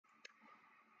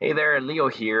Hey there, Leo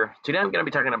here. Today I'm going to be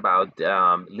talking about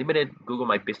limited Google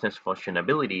My Business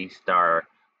functionalities that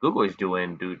Google is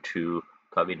doing due to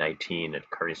COVID-19 and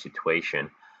current situation.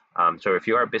 So if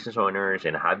you are business owners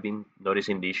and have been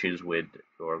noticing the issues with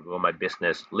your Google My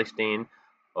Business listing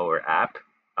or app,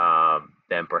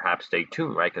 then perhaps stay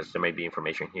tuned, right? Because there may be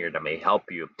information here that may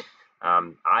help you.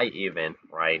 I even,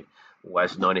 right,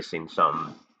 was noticing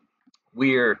some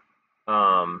weird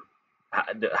um,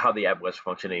 how the app was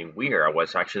functioning weird. I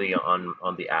was actually on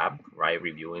the app, right,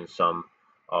 reviewing some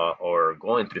or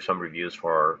going through some reviews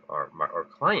for our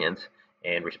clients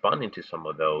and responding to some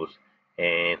of those,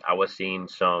 and I was seeing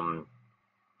some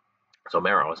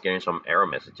error. I was getting some error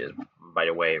messages. By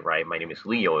the way, right, my name is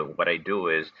Leo. What I do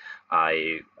is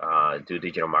I do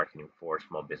digital marketing for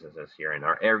small businesses here in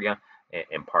our area,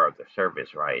 and part of the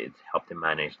service, right, is help them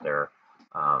manage their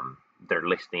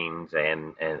listings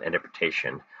and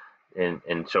reputation.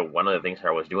 And so one of the things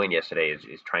I was doing yesterday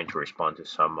is trying to respond to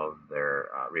some of their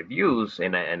reviews,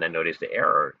 and I noticed the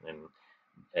error.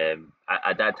 And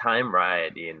at that time, right, I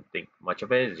didn't think much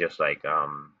of it. It's just like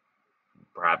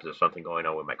perhaps there's something going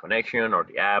on with my connection or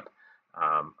the app.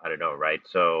 I don't know, right?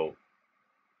 So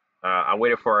I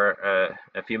waited for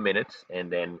a few minutes,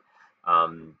 and then I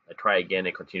try again.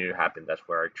 It continued to happen. That's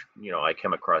where I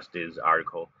came across this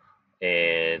article,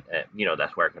 and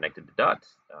that's where I connected the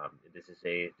dots. This is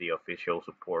the official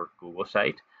support Google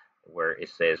site where it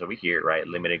says over here, right,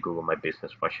 limited Google My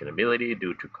Business functionality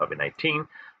due to COVID-19.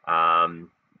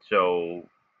 So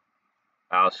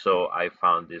also, I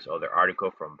found this other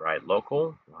article from Bright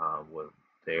Local,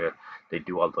 where they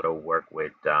do a lot of work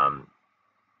with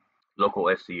local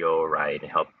SEO, right, and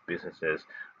help businesses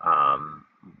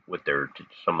with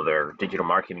some of their digital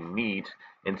marketing needs.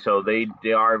 And so they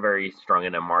are very strong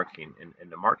in the marketing in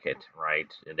the market, right?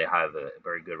 And they have a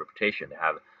very good reputation. They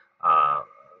have uh,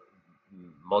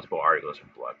 multiple articles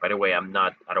and blog. By the way, I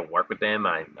don't work with them.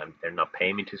 They're not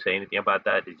paying me to say anything about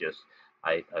that. It's just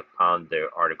I found the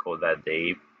article that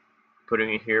they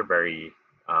putting it here very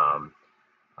um,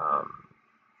 um,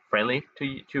 friendly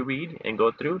to read and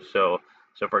go through. So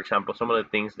for example, some of the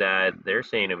things that they're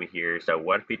saying over here is that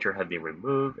one feature has been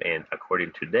removed, and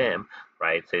according to them,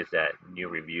 right, it says that new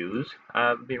reviews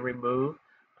have been removed.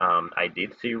 I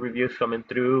did see reviews coming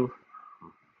through.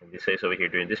 And this says over here,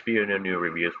 during this video, no new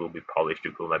reviews will be published to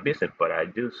Google My Business, but I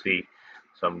do see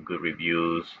some good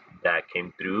reviews that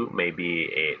came through.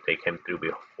 Maybe they came through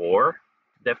before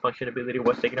that functionality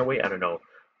was taken away. I don't know.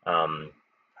 Um,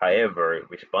 However,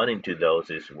 responding to those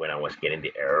is when I was getting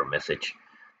the error message.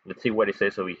 Let's see what it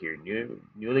says over here.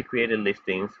 Newly created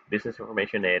listings, business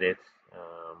information edits.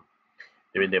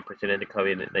 During the unprecedented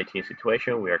COVID-19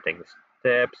 situation, we are taking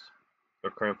steps. Our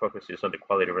current focus is on the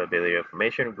quality and availability of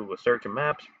information, Google search and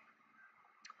maps.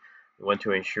 We want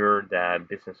to ensure that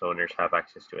business owners have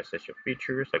access to essential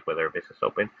features, like whether a business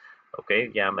open. Okay,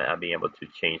 yeah, I'll be able to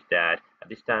change that. At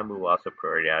this time, we will also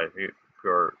prioritize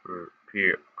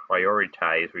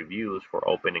reviews for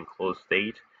open and closed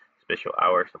date, special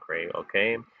hours,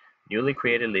 okay. Newly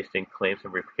created listing claims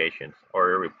and verifications.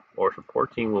 Or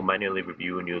support team will manually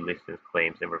review new listings,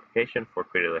 claims, and verification for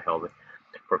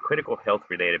critical health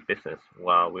related business,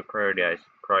 while we prioritize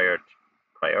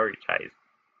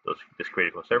these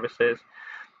critical services.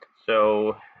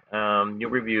 So new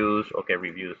reviews, okay,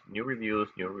 new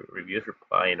reviews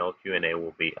reply, and all Q&A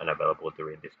will be unavailable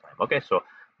during this time. Okay, so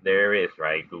there is,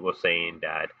 right, Google saying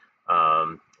that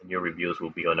new reviews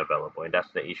will be unavailable, and that's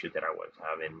the issue that I was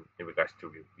having in regards to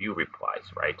review replies,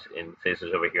 right? And this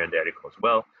is over here in the article as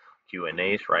well.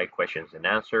 Q&As, right, questions and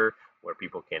answer, where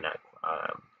people can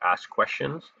ask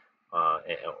questions,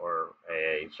 or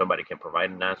somebody can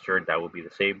provide an answer that will be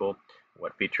disabled.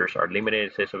 What features are limited?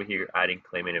 It says over here, adding,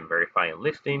 claiming, and verifying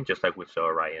listing, just like we saw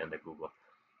right in the Google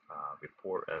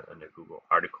report in the Google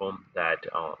article, that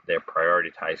they're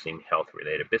prioritizing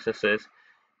health-related businesses.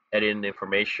 Editing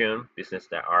information, businesses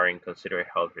that aren't considered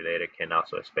health-related can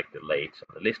also expect delays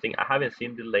on the listing. I haven't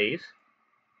seen delays.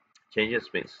 Changes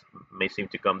may seem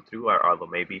to come through, although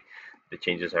maybe the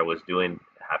changes I was doing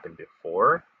happened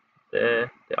before the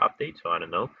update, so I don't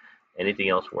know. Anything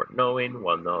else worth knowing?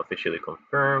 While not officially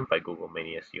confirmed by Google,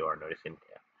 many SEO are noticing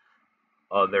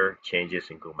other changes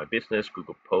in Google My Business.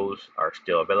 Google posts are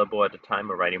still available at the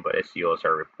time of writing, but SEOs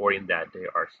are reporting that they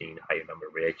are seeing higher number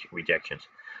of rejections.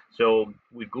 So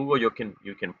with Google, you can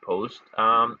post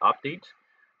updates,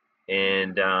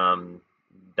 and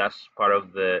that's part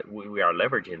of we are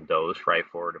leveraging those, right,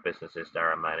 for the businesses that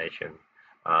are managed,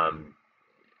 um,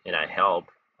 and I help.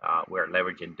 We're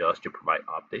leveraging those to provide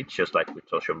updates, just like with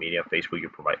social media. Facebook, you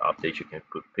provide updates. You can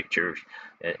put pictures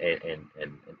and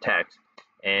text.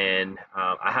 And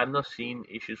I have not seen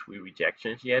issues with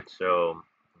rejections yet. So,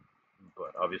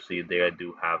 but obviously they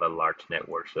do have a large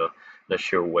network, so not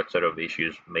sure what sort of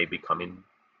issues may be coming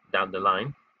down the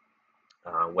line.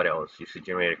 What else? User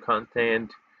generated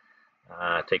content.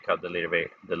 Take out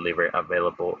delivery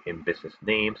available in business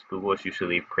names. Google is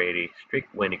usually pretty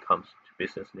strict when it comes to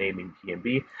business name in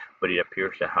GMB, but it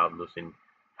appears to have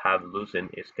loosened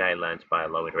its guidelines by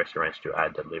allowing restaurants to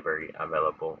add delivery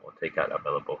available or takeout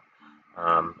available.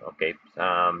 Okay,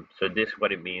 so this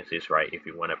what it means is right. If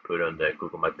you want to put on the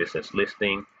Google My Business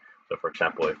listing, so for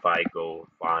example, if I go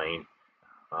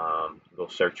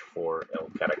search for El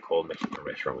Caracol Mexican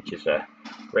restaurant, which is a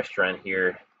restaurant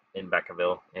here in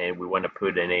Vacaville, and we want to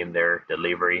put a name there,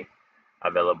 delivery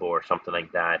available or something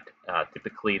like that.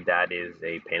 Typically, that is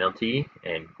a penalty,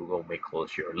 and Google may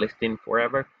close your listing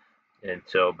forever. And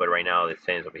so, but right now it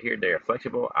says over here they are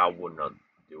flexible. I would not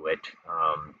do it.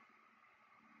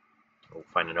 We'll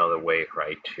find another way,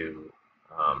 right,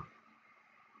 um,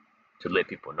 to let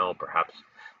people know, perhaps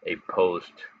a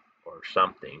post or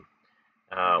something.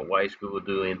 Why is Google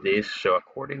doing this? So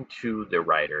according to the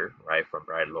writer, right, from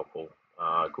Bright Local,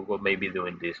 Google may be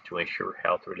doing this to ensure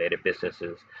health-related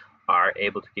businesses are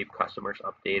able to keep customers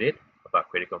updated about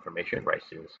critical information, right,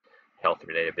 since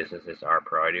health-related businesses are a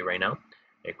priority right now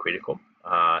and critical.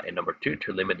 And number two,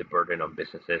 to limit the burden on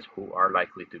businesses who are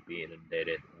likely to be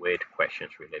inundated with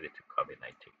questions related to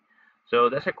COVID-19. So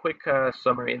that's a quick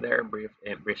summary there, brief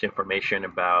information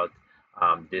about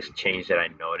this change that I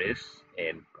noticed,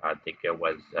 and I think it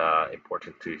was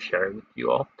important to share with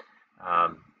you all.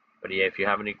 Um, but yeah, if you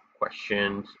have any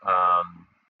questions,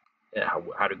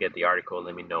 how to get the article,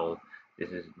 let me know.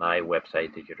 This is my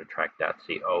website,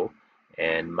 digitaltrack.co,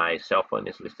 and my cell phone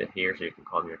is listed here, so you can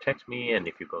call me or text me. And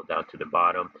if you go down to the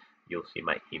bottom, you'll see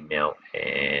my email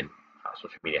and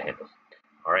social media handles.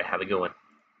 All right, have a good one.